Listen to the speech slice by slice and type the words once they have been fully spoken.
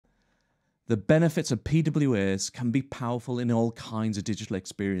The benefits of PWAs can be powerful in all kinds of digital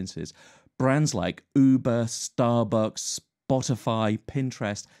experiences. Brands like Uber, Starbucks, Spotify,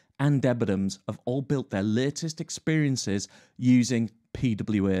 Pinterest, and Debenhams have all built their latest experiences using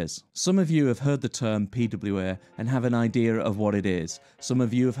PWAs. Some of you have heard the term PWA and have an idea of what it is. Some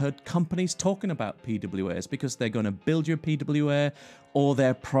of you have heard companies talking about PWAs because they're going to build your PWA or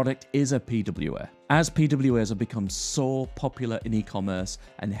their product is a PWA. As PWAs have become so popular in e-commerce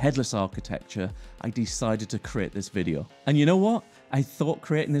and headless architecture, I decided to create this video. And you know what? I thought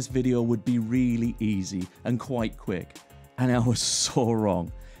creating this video would be really easy and quite quick. And I was so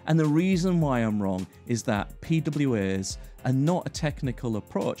wrong. And the reason why I'm wrong is that PWAs are not a technical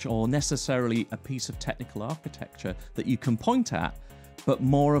approach or necessarily a piece of technical architecture that you can point at, but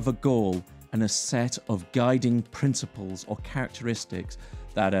more of a goal and a set of guiding principles or characteristics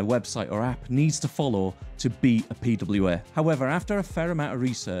that a website or app needs to follow to be a PWA. However, after a fair amount of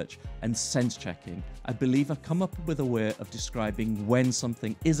research and sense checking, I believe I've come up with a way of describing when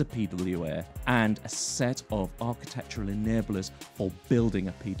something is a PWA and a set of architectural enablers for building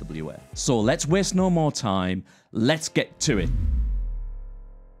a PWA. So let's waste no more time, let's get to it.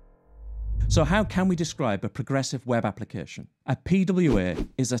 So how can we describe a progressive web application? A PWA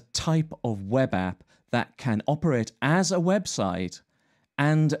is a type of web app that can operate as a website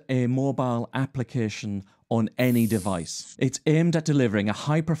and a mobile application on any device. It's aimed at delivering a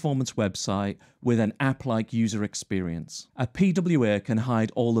high-performance website with an app-like user experience. A PWA can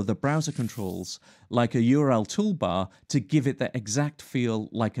hide all of the browser controls, like a URL toolbar, to give it the exact feel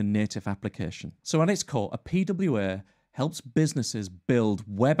like a native application. So at its core, a PWA helps businesses build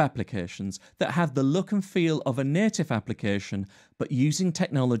web applications that have the look and feel of a native application, but using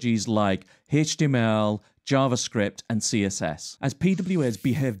technologies like HTML, JavaScript, and CSS. As PWAs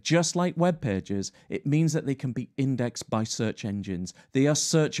behave just like web pages, it means that they can be indexed by search engines, they are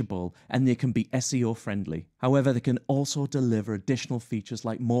searchable, and they can be SEO friendly. However, they can also deliver additional features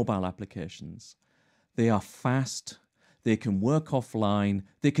like mobile applications. They are fast, they can work offline,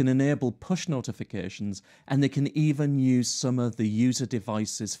 they can enable push notifications, and they can even use some of the user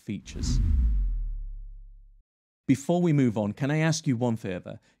device's features. Before we move on, can I ask you one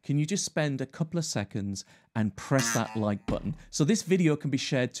favor? Can you just spend a couple of seconds and press that like button? So this video can be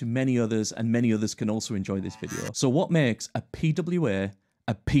shared to many others and many others can also enjoy this video. So what makes a PWA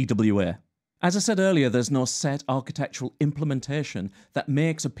a PWA? As I said earlier, there's no set architectural implementation that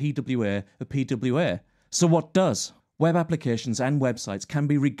makes a PWA a PWA. So what does? Web applications and websites can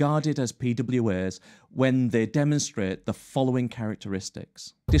be regarded as PWAs when they demonstrate the following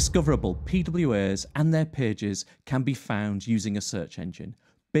characteristics. Discoverable, PWAs and their pages can be found using a search engine.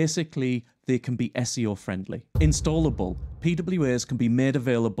 Basically, they can be SEO friendly. Installable, PWAs can be made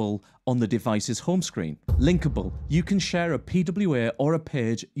available on the device's home screen. Linkable, you can share a PWA or a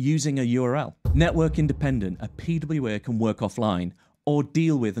page using a URL. Network independent, a PWA can work offline or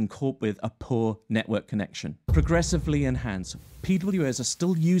deal with and cope with a poor network connection. Progressively enhanced, PWAs are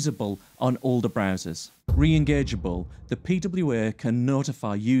still usable on older browsers. Re-engageable, the PWA can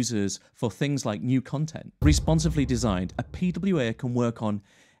notify users for things like new content. Responsively designed, a PWA can work on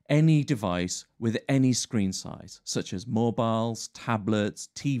any device with any screen size, such as mobiles, tablets,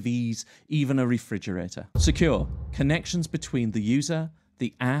 TVs, even a refrigerator. Secure, connections between the user,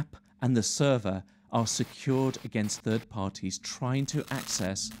 the app, and the server are secured against third parties trying to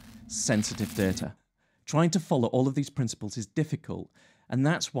access sensitive data. Trying to follow all of these principles is difficult, and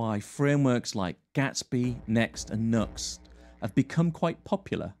that's why frameworks like Gatsby, Next, and Nuxt have become quite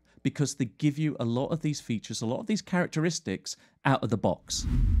popular because they give you a lot of these features, a lot of these characteristics out of the box.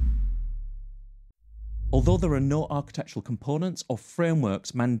 Although there are no architectural components or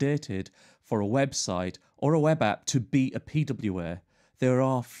frameworks mandated for a website or a web app to be a PWA, there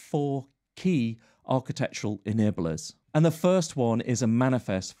are 4 key architectural enablers. And the first one is a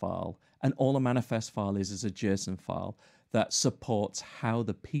manifest file, and all a manifest file is a JSON file that supports how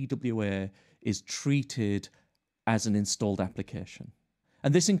the PWA is treated as an installed application.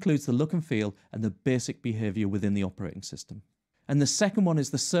 And this includes the look and feel and the basic behavior within the operating system. And the second one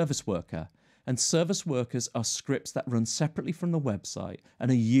is the service worker. And service workers are scripts that run separately from the website and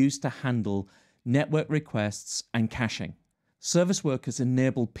are used to handle network requests and caching. Service workers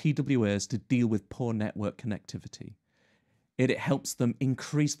enable PWAs to deal with poor network connectivity. It helps them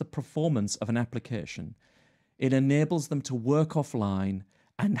increase the performance of an application. It enables them to work offline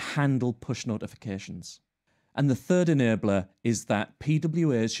and handle push notifications. And the third enabler is that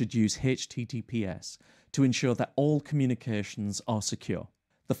PWAs should use HTTPS to ensure that all communications are secure.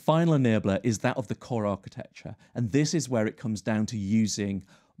 The final enabler is that of the core architecture, and this is where it comes down to using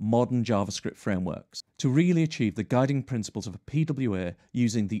modern JavaScript frameworks to really achieve the guiding principles of a PWA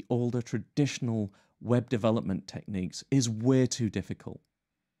using the older traditional web development techniques is way too difficult.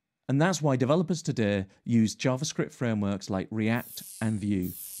 And that's why developers today use JavaScript frameworks like React and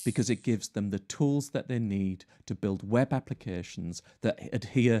Vue, because it gives them the tools that they need to build web applications that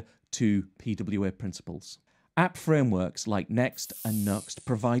adhere to PWA principles. App frameworks like Next and Nuxt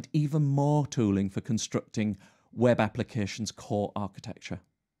provide even more tooling for constructing web applications' core architecture.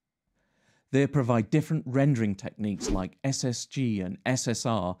 They provide different rendering techniques like SSG and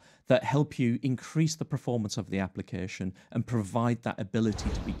SSR that help you increase the performance of the application and provide that ability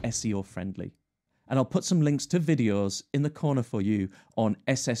to be SEO friendly. And I'll put some links to videos in the corner for you on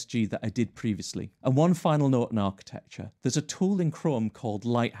SSG that I did previously. And one final note on architecture. There's a tool in Chrome called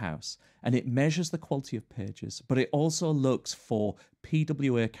Lighthouse, and it measures the quality of pages, but it also looks for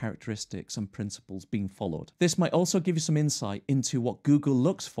PWA characteristics and principles being followed. This might also give you some insight into what Google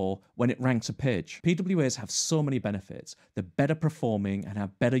looks for when it ranks a page. PWAs have so many benefits. They're better performing and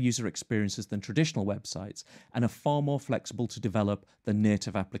have better user experiences than traditional websites and are far more flexible to develop than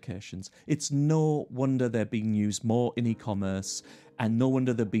native applications. It's no wonder they're being used more in e-commerce, and no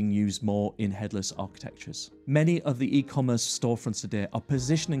wonder they're being used more in headless architectures. Many of the e-commerce storefronts today are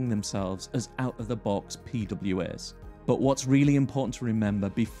positioning themselves as out-of-the-box PWAs. But what's really important to remember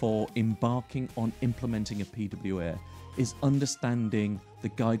before embarking on implementing a PWA is understanding the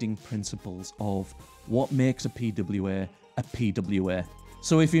guiding principles of what makes a PWA a PWA.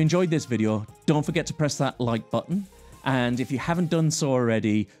 So if you enjoyed this video, don't forget to press that like button. And if you haven't done so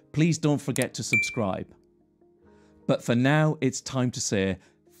already, please don't forget to subscribe. But for now, it's time to say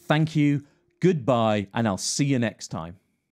thank you, goodbye, and I'll see you next time.